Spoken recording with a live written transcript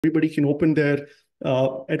Everybody can open their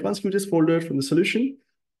Advanced QGIS folder from the solution,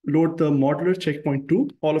 load the modeler checkpoint 2.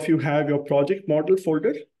 All of you have your project model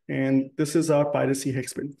folder, and this is our piracy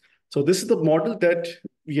hex bin. So this is the model that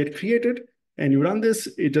we had created, and you run this,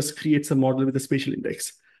 it just creates a model with a spatial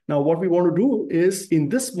index. Now, what we want to do is in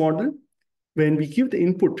this model, when we give the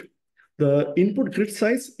input grid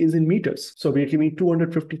size is in meters. So we're giving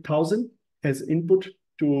 250,000 as input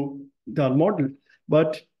to the model.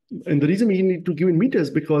 And the reason we need to give in meters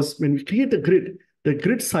because when we create the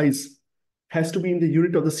grid size has to be in the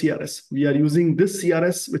unit of the CRS. We are using this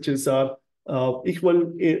CRS, which is our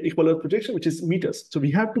equal projection, which is meters. So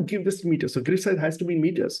we have to give this meters. So grid size has to be in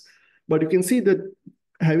meters. But you can see that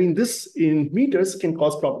having this in meters can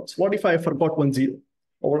cause problems. What if I forgot 1 0?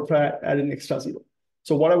 Or if I add an extra 0?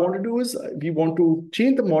 So what I want to do is we want to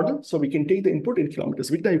change the model so we can take the input in kilometers.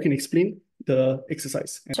 Vidya, you can explain the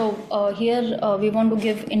exercise. So here we want to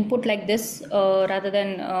give input like this rather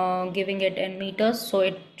than giving it in meters. So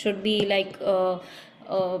it should be like,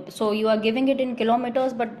 so you are giving it in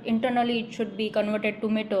kilometers, but internally it should be converted to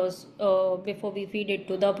meters before we feed it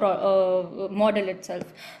to the model itself.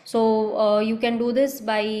 So you can do this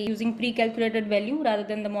by using pre-calculated value rather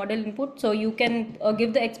than the model input. So you can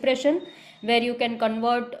give the expression where you can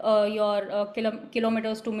convert your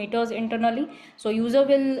kilometers to meters internally. So user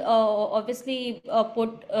will obviously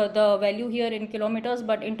put the value here in kilometers,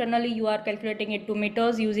 but internally you are calculating it to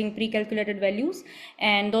meters using pre-calculated values,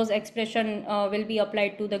 and those expression will be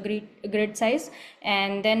applied to the grid size.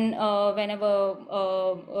 And then whenever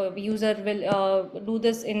user will do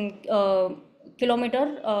this in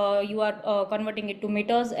kilometer, you are converting it to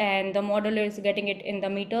meters, and the model is getting it in the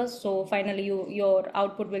meters. So finally your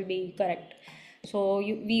output will be correct. So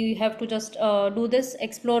we have to just do this,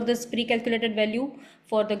 explore this pre-calculated value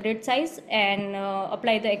for the grid size, and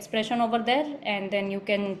apply the expression over there, and then you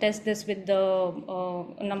can test this with the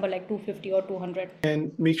number like 250 or 200.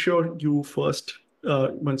 And make sure you first,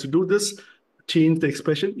 once you do this, change the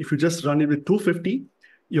expression. If you just run it with 250,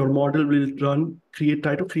 your model will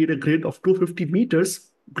try to create a grid of 250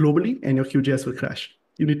 meters globally, and your QGIS will crash.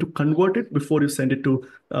 You need to convert it before you send it to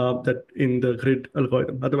that in the grid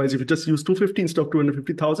algorithm. Otherwise, if you just use 250 instead of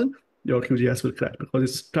 250,000, your QGIS will crash because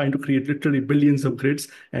it's trying to create literally billions of grids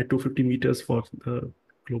at 250 meters for the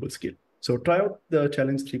global scale. So try out the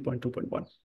challenge 3.2.1.